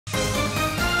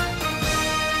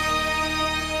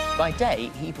By day,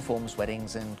 he performs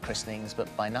weddings and christenings, but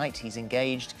by night he's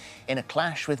engaged in a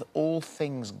clash with all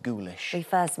things ghoulish. We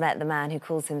first met the man who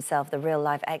calls himself the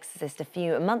real-life exorcist a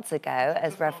few months ago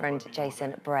as Reverend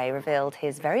Jason Bray revealed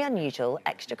his very unusual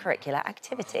extracurricular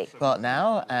activity. But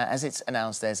now, as it's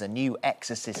announced there's a new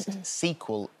Exorcist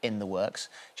sequel in the works,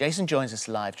 Jason joins us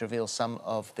live to reveal some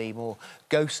of the more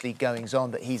ghostly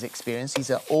goings-on that he's experienced. These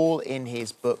are all in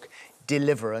his book,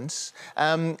 Deliverance.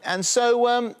 And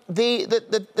so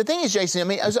the thing is, Jason, I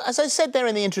mean, as I said there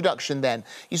in the introduction then,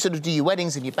 you sort of do your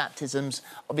weddings and your baptisms,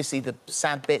 obviously the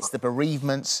sad bits, the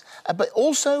bereavements, but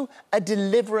also a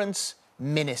deliverance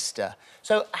minister.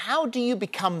 So how do you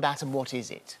become that and what is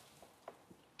it?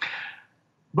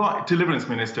 Right, deliverance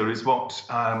minister is what,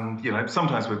 you know,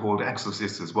 sometimes we're called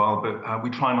exorcists as well, but we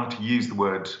try not to use the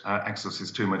word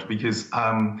exorcist too much because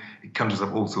it conjures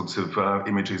up all sorts of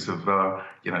images of,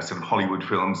 you know, sort of Hollywood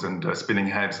films and spinning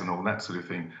heads and all that sort of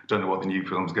thing. Don't know what the new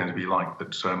film's going to be like,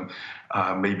 but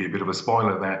maybe a bit of a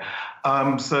spoiler there.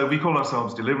 So we call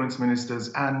ourselves deliverance ministers,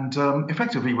 and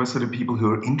effectively we're sort of people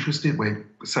who are interested, we're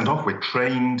sent off, we're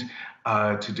trained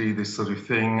to do this sort of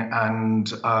thing,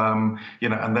 and you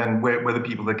know, and then we're the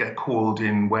people that get called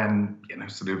in when, you know,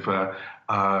 sort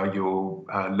of your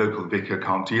local vicar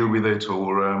can't deal with it,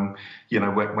 or you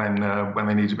know, when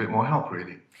they need a bit more help,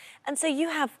 really. And so you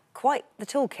have quite the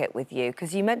toolkit with you,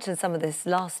 because you mentioned some of this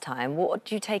last time. What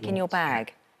do you take in your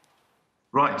bag?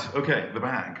 Right. Okay. The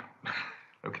bag.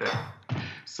 Okay.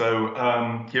 So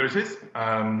here it is.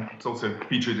 It's also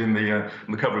featured in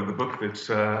the cover of the book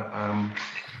that.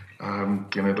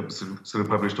 You know, that was sort of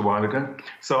published a while ago.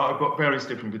 So I've got various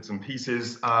different bits and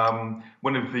pieces.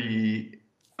 One of the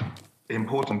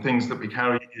important things that we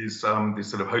carry is this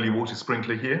sort of holy water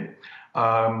sprinkler here.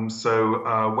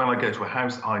 So when I go to a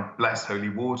house, I bless holy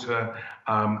water,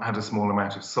 add a small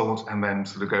amount of salt, and then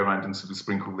sort of go around and sort of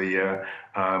sprinkle the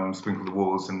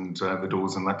walls and the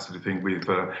doors and that sort of thing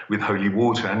with holy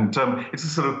water. And it's a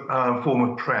sort of form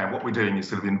of prayer. What we're doing is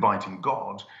sort of inviting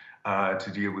God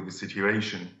to deal with the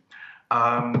situation.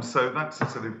 So that's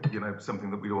sort of, you know,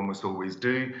 something that we almost always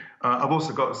do. I've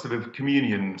also got a sort of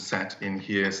communion set in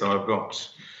here. So I've got,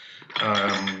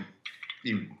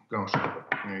 gosh,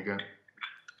 there you go,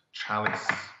 chalice,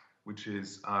 which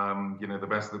is, you know, the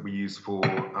vessel that we use for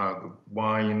the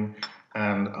wine.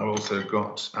 And I've also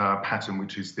got paten,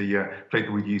 which is the plate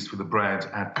that we use for the bread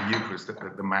at the Eucharist,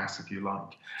 at the Mass, if you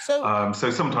like. So, so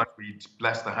sometimes we'd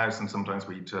bless the house, and sometimes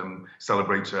we'd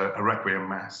celebrate a Requiem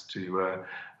Mass to,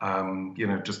 you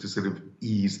know, just to sort of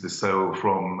ease the soul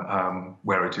from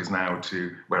where it is now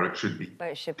to where it should be.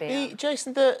 Where it should be.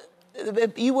 Jason,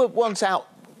 you were once out,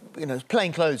 you know,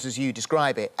 plain clothes as you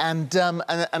describe it, and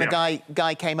a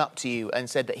guy came up to you and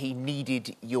said that he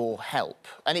needed your help,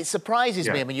 and it surprises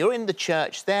me. I mean, you're in the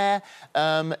church there,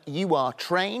 you are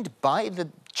trained by the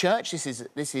church.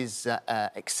 This is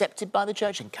accepted by the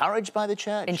church, encouraged by the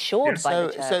church, insured by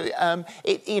the church. So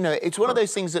you know, it's one of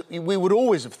those things that we would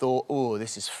always have thought, oh,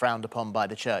 this is frowned upon by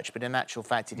the church, but in actual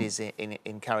fact, it is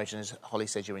encouraged, and as Holly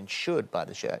says, you're insured by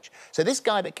the church. So this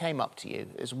guy that came up to you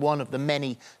is one of the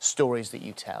many stories that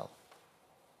you tell.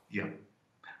 Yeah.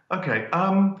 Okay.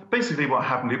 Basically, what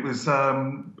happened? It was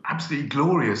absolutely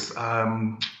glorious.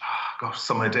 Gosh,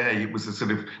 summer day. It was a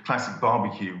sort of classic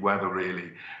barbecue weather,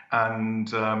 really. And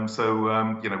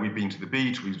so, you know, we'd been to the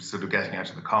beach, we were sort of getting out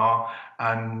of the car,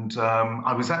 and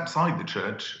I was outside the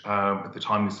church at the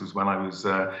time. This was when I was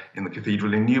in the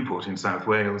cathedral in Newport in South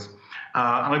Wales.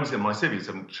 And I was in my civvies,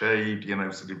 I haven't shaved, you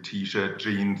know, sort of T-shirt,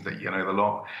 jeans, you know, the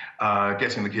lot,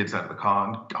 getting the kids out of the car.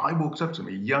 And a guy walked up to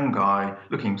me, young guy,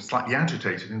 looking slightly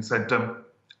agitated, and said,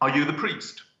 "Are you the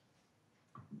priest?"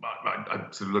 I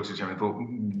sort of looked at him and thought,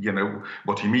 you know,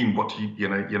 what do you mean? What do you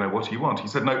know, what do you want? He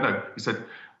said, no. He said,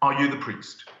 "Are you the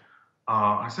priest?"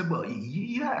 I said, "Well,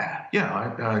 yeah,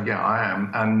 I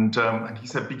am." And he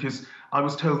said, "Because I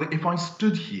was told that if I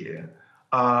stood here,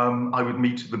 I would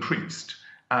meet the priest.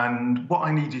 And what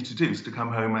I need you to do is to come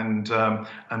home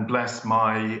and bless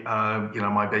my, you know,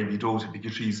 my baby daughter,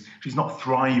 because she's not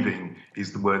thriving,"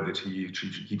 is the word that she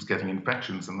keeps getting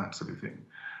infections and that sort of thing.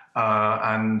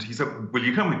 And he said, "Will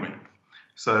you come with me?"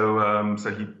 So,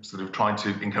 so he sort of tried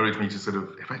to encourage me to sort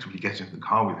of effectively get into the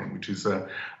car with him, which is, you know,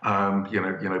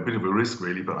 a bit of a risk,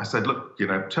 really. But I said, "Look, you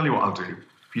know, tell you what I'll do.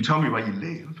 If you tell me where you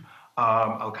live,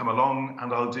 I'll come along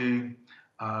and I'll do,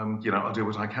 you know, I'll do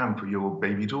what I can for your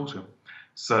baby daughter."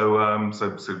 So,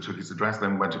 so took his address,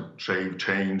 then went to shave,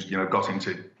 changed, you know, got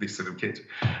into this sort of kit,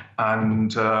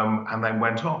 and then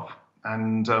went off,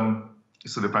 and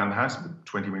sort of found the house, a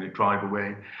 20-minute drive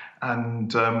away,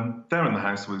 and there in the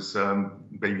house was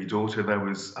baby daughter, there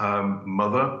was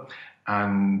mother,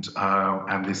 and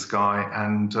this guy,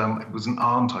 and it was an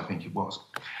aunt, I think it was.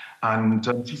 And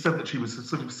she said that she was a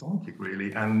sort of psychic,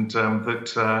 really, and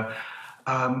that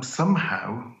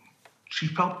somehow she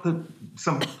felt that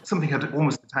something had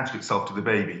almost attached itself to the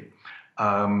baby.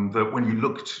 That when you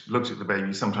looked at the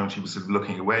baby, sometimes she was sort of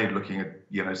looking away, looking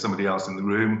at somebody else in the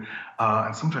room,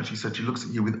 and sometimes she said she looks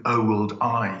at you with old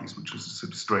eyes, which was a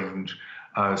sort of strange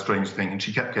thing. And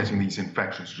she kept getting these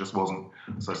infections. She just wasn't,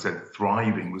 as I said,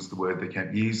 thriving was the word they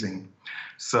kept using.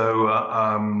 So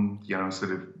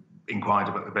sort of inquired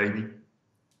about the baby.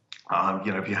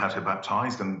 If you had her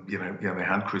baptised, and they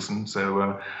had christened.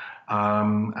 So. So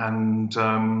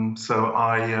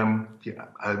I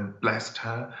blessed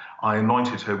her. I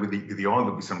anointed her with the oil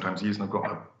that we sometimes use, and I've got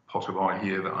a pot of oil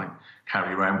here that I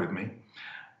carry around with me.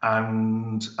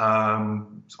 And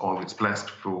oil that's blessed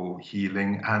for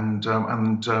healing. And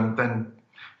then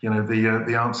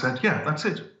the aunt said, "Yeah, that's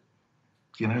it.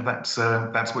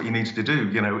 That's what you needed to do.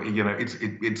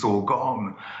 It's all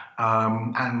gone."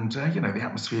 The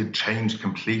atmosphere changed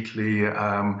completely,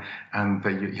 and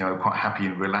they, quite happy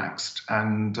and relaxed.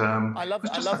 And I love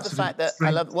the fact that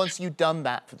once you'd done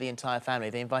that for the entire family,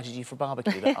 they invited you for a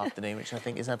barbecue that afternoon, which I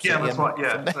think is absolutely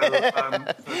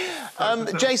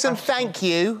Jason, thank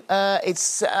you.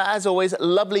 It's as always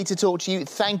lovely to talk to you.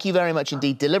 Thank you very much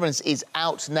indeed. Deliverance is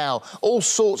out now. All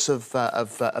sorts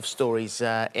of stories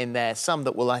in there. Some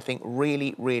that will, I think,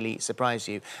 really, really surprise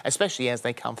you, especially as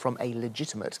they come from a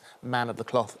legitimate man of the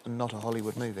cloth and not a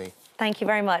Hollywood movie. Thank you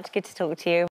very much. Good to talk to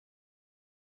you.